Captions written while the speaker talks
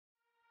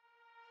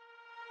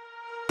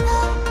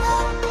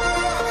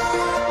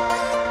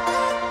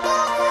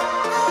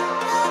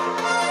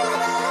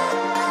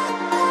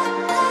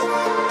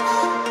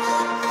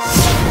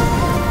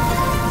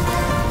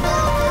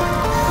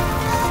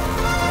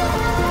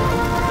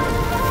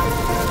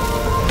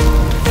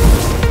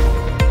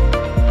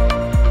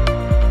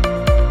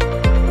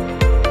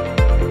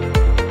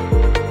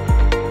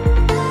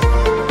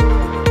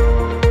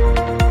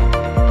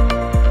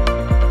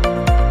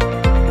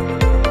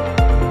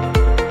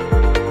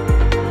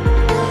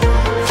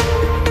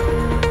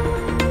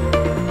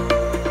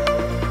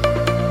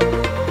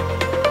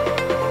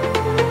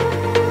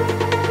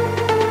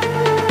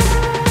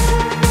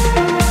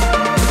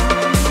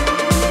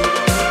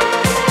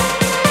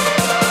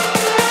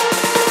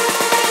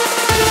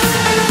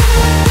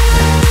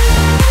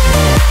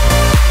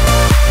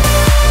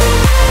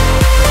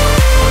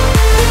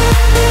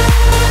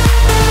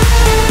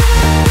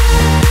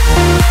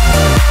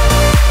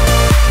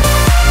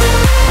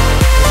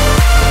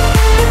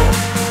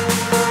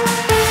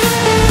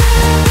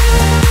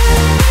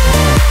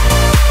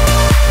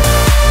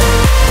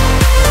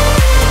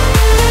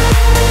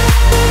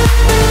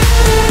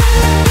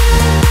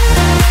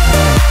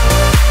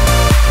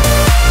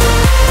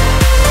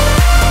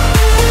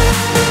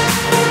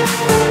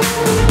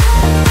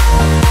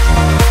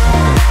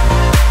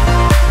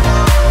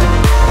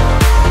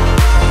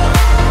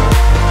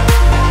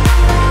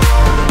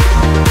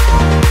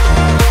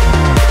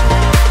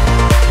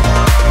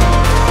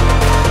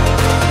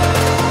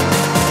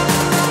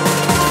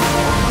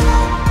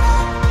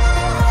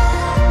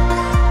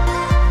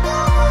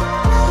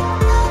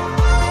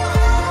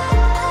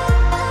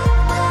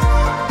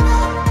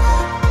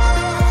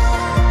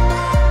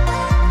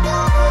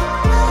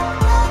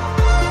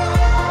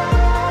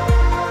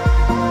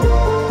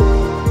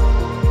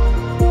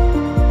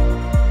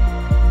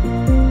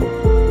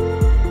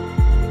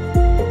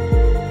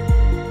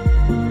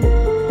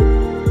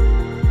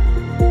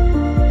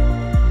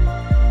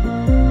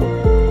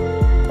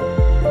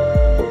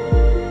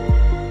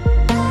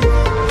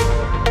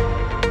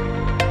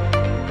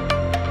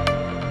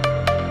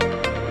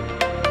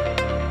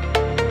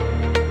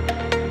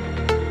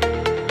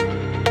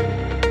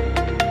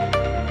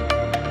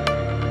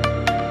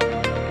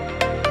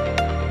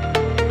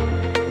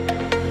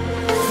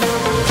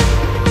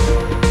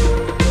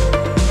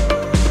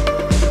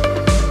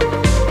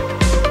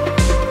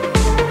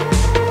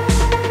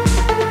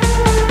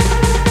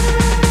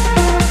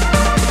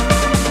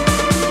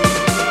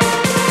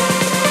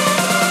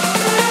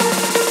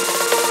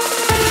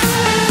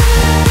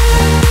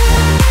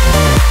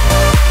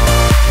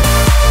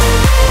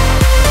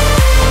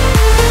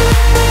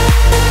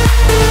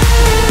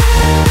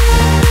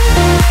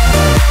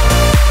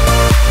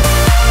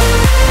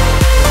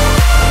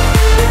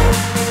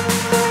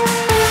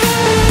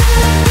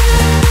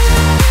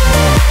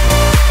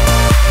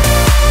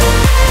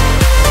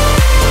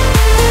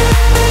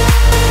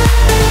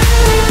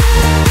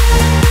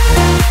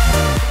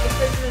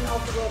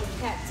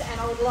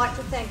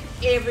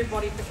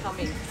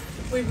coming.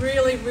 We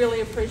really,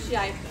 really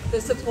appreciate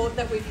the support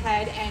that we've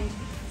had, and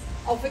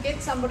I'll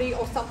forget somebody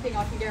or something,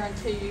 I can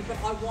guarantee you, but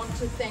I want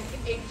to thank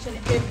each and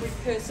every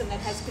person that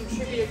has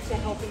contributed to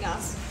helping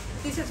us.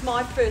 This is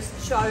my first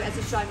show as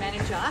a show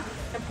manager,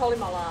 and probably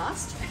my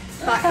last.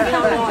 But you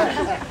know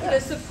what? The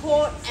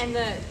support and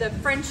the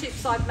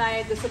friendships I've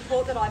made, the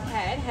support that I've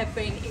had have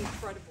been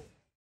incredible.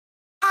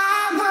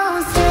 I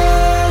won't stay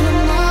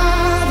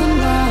another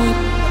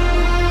night.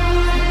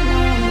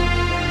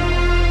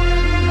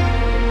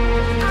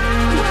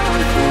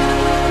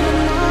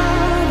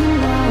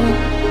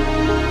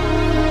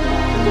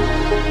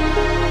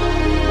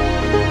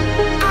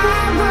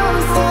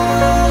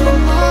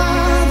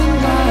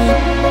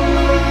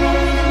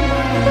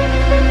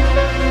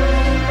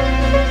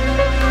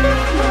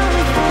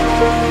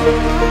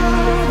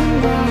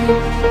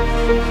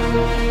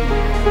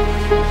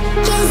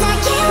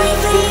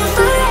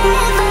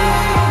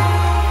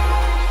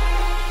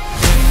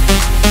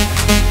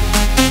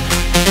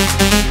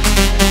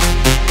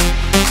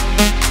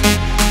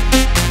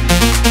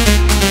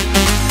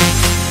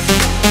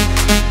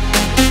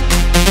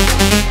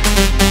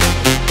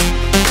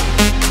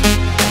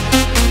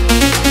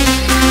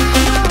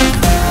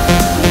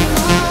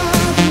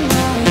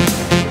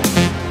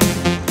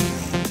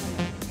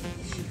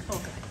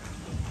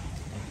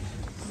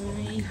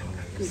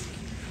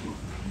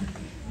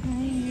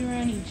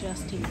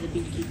 Just in the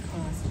big kid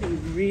class too.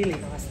 Really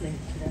nice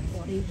length to that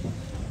body.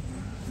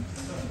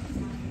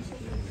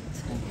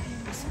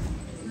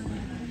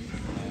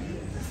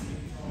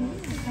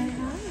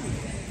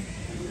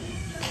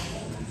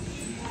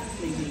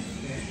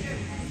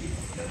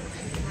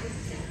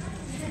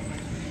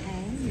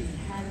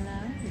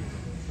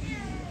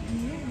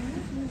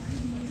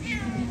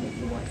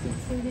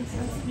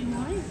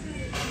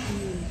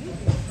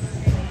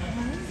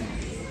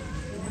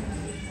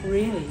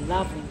 Really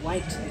lovely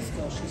weight to this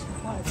girl. She's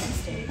quite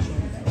substantial.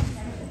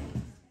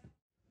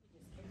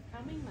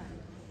 Coming,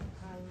 mate.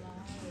 Hello.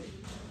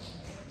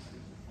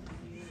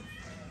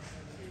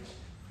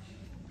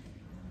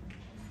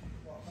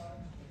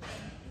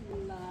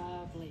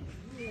 Lovely.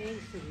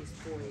 Length of this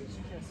boy is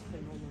just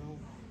phenomenal.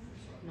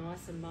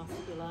 Nice and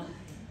muscular.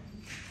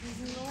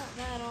 He's not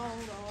that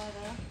old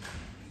either.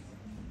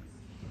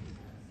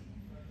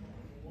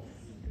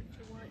 Got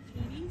your white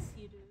kitties,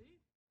 you do.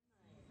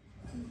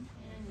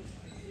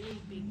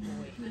 Big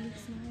boy. He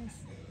looks nice.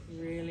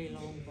 Really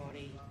long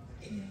body.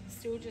 Yeah.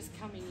 Still just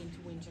coming into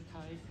winter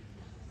coat.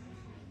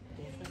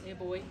 Definitely a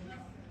boy.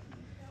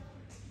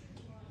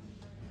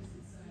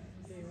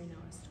 Very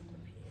nice to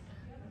look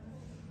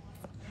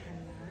at.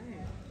 Hello.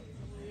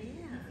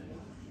 Yeah.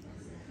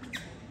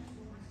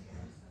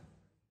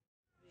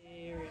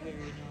 Very,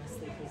 very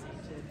nicely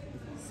presented.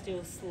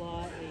 Still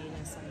slightly in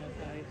a summer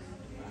coat.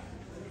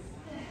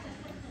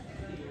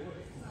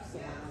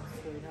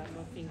 Sweetheart,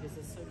 my fingers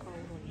are so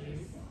cold on you.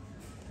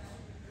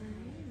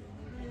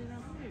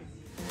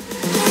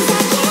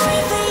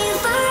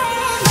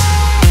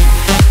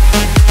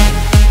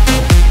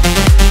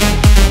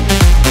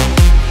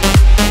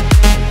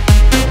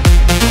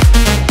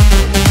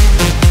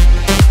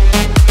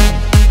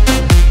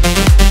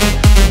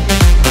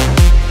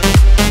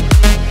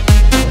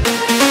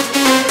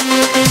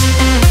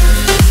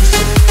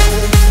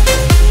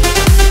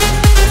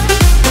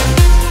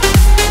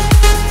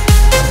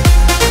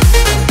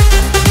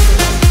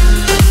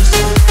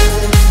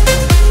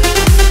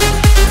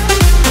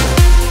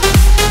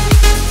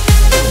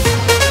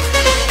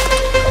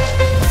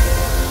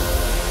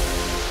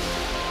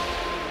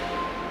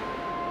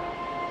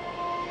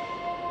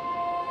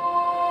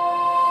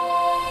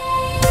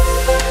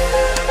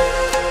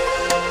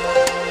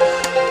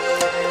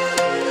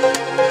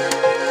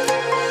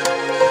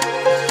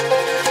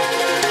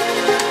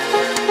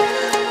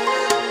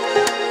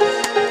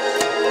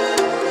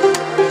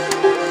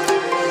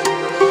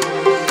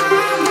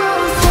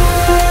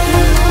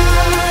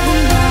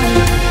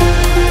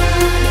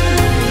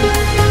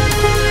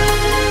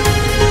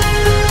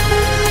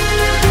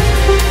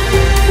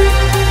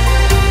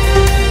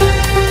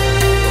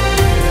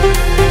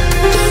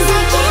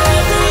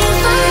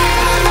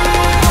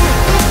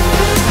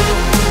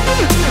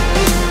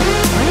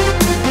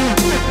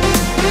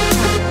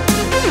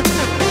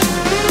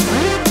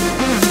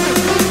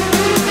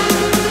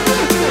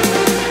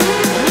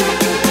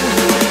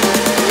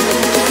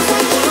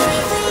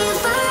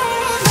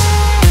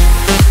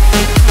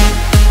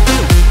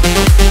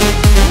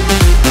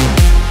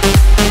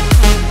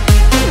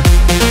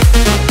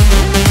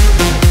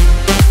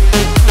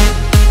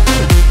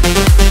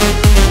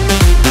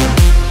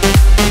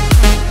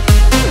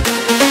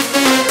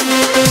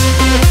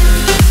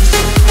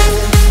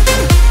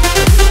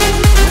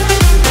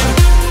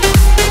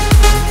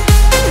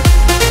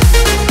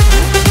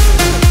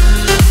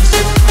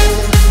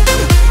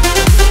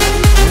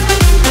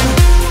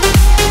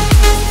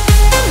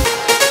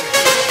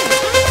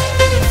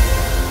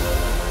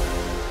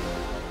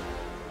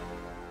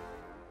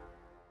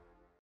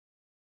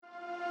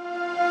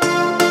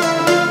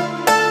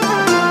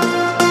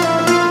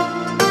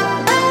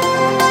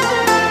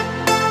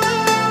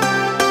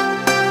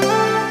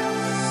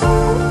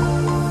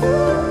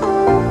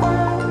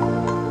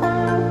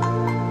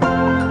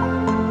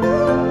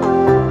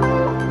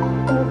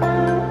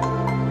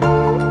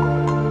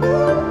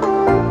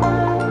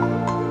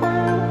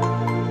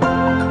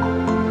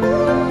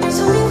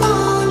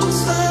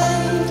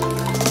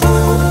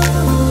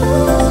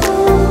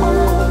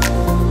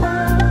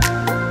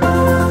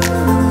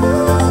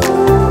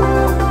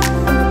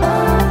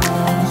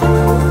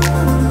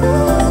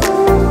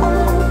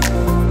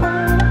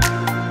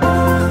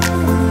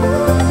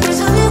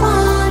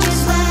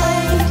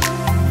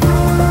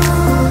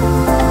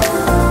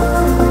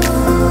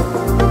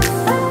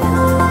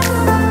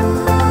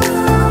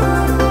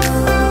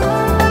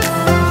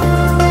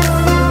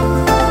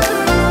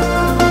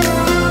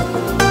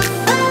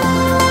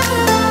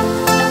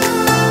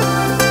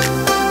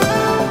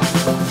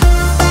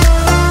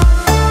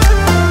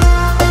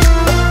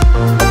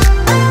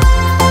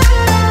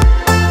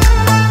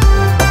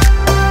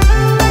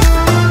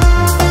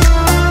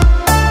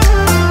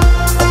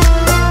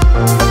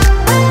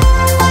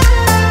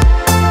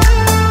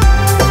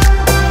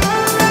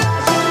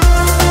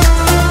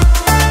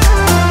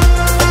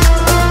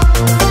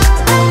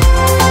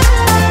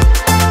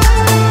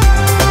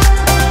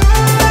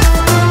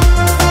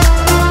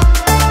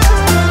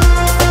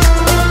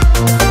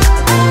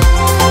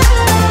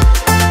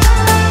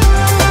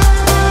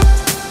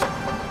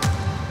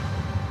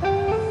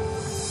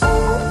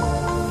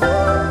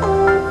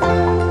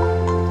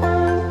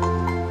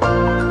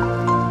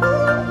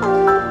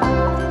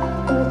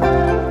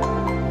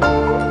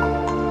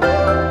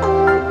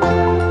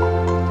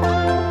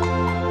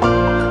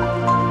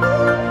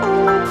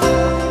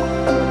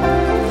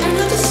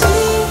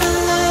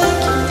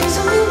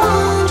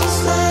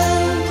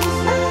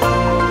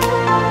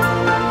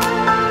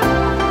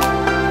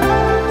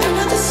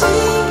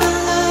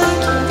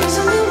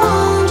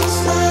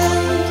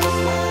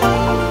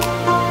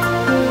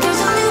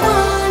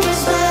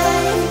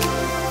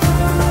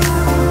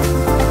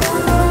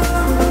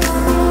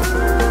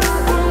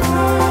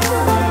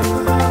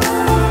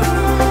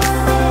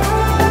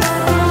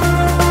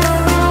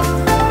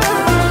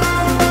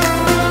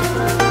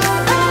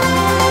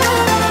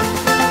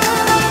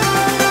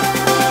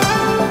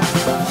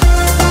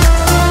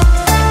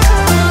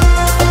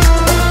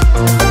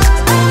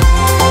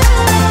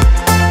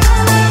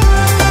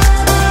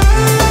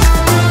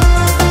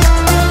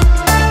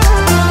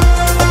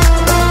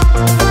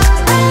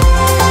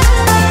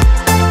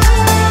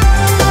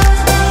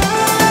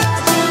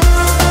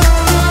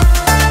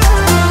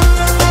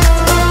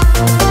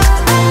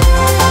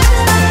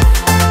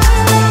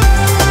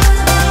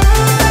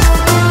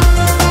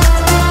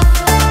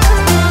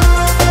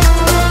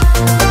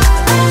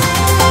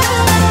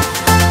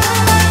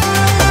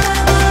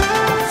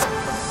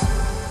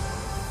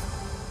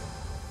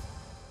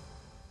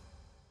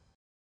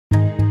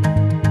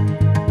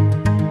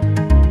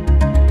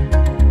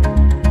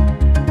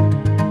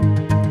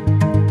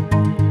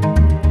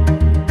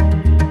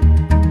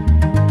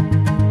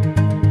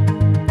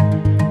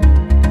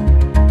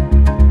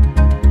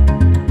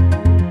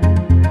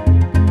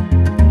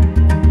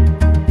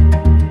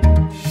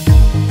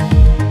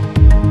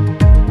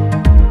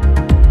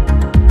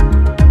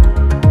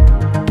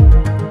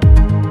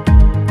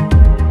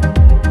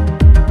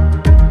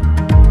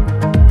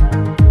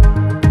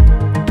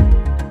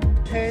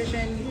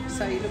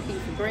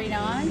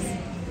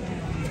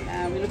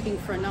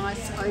 for a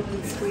nice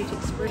open sweet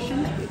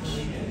expression, which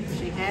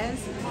she has.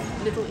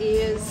 Little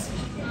ears,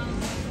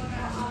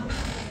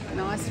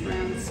 nice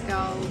round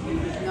skull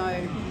with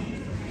no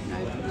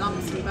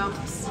lumps and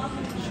bumps,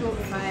 short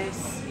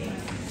face,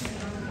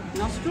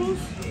 nostrils.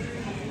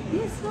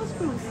 Yes,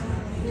 nostrils.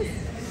 Yes.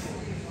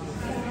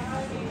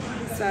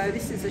 So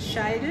this is a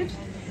shaded,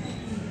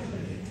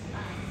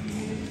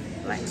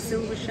 black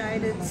silver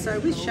shaded. So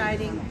with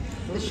shading,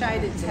 the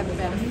shadeds have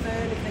about a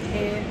third of the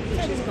hair which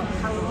has got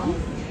colour on.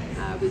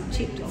 With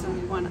tipped, it's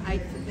only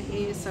 1/8 of the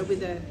hair. So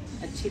with a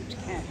tipped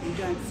cat, you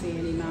don't see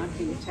any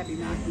tabby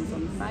markings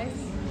on the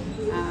face.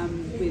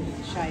 With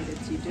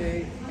shadeds, you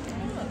do,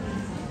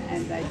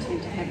 and they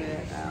tend to have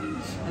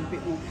a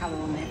bit more colour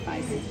on their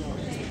face as well.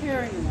 Just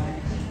purring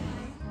away.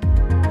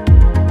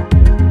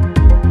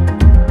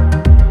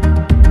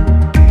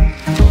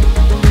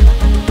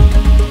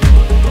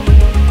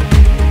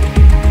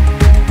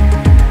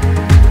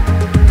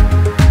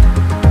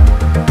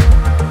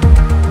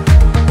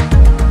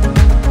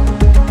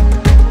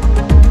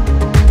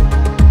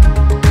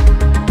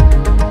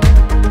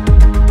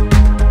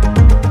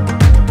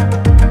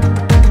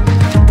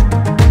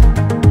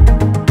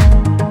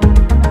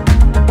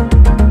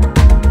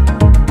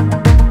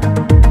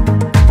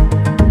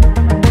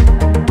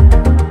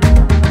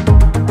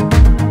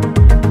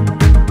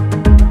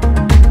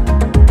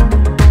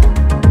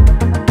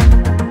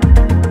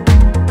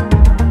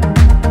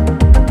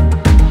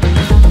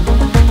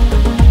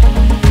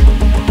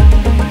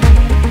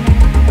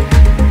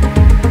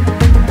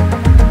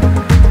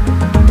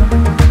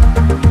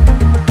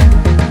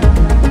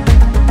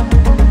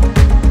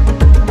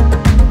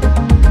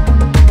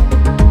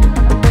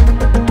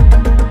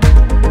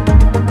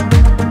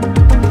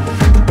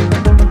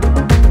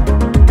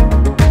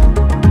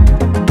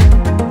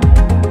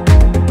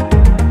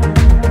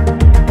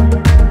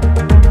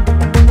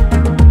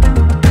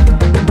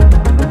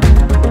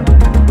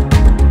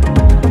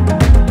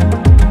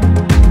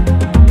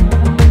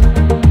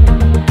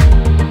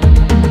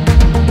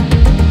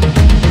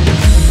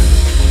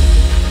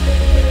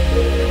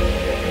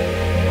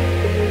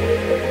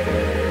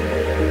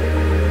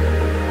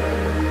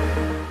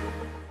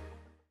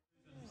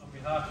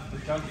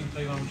 Judging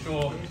team, I'm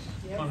sure,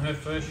 on her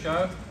first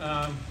show.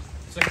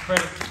 It's a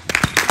credit.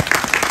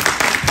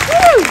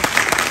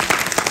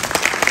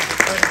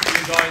 To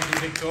you guys in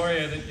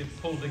Victoria that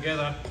you've pulled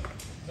together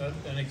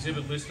an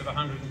exhibit list of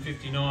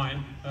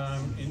 159.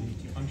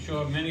 I'm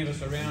sure many of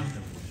us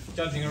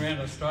judging around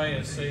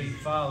Australia see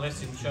far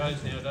less in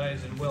shows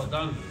nowadays, and well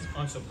done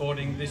on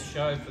supporting this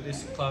show for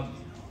this club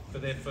for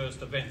their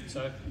first event.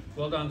 So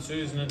well done,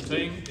 Susan and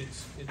team.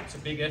 It's a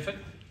big effort.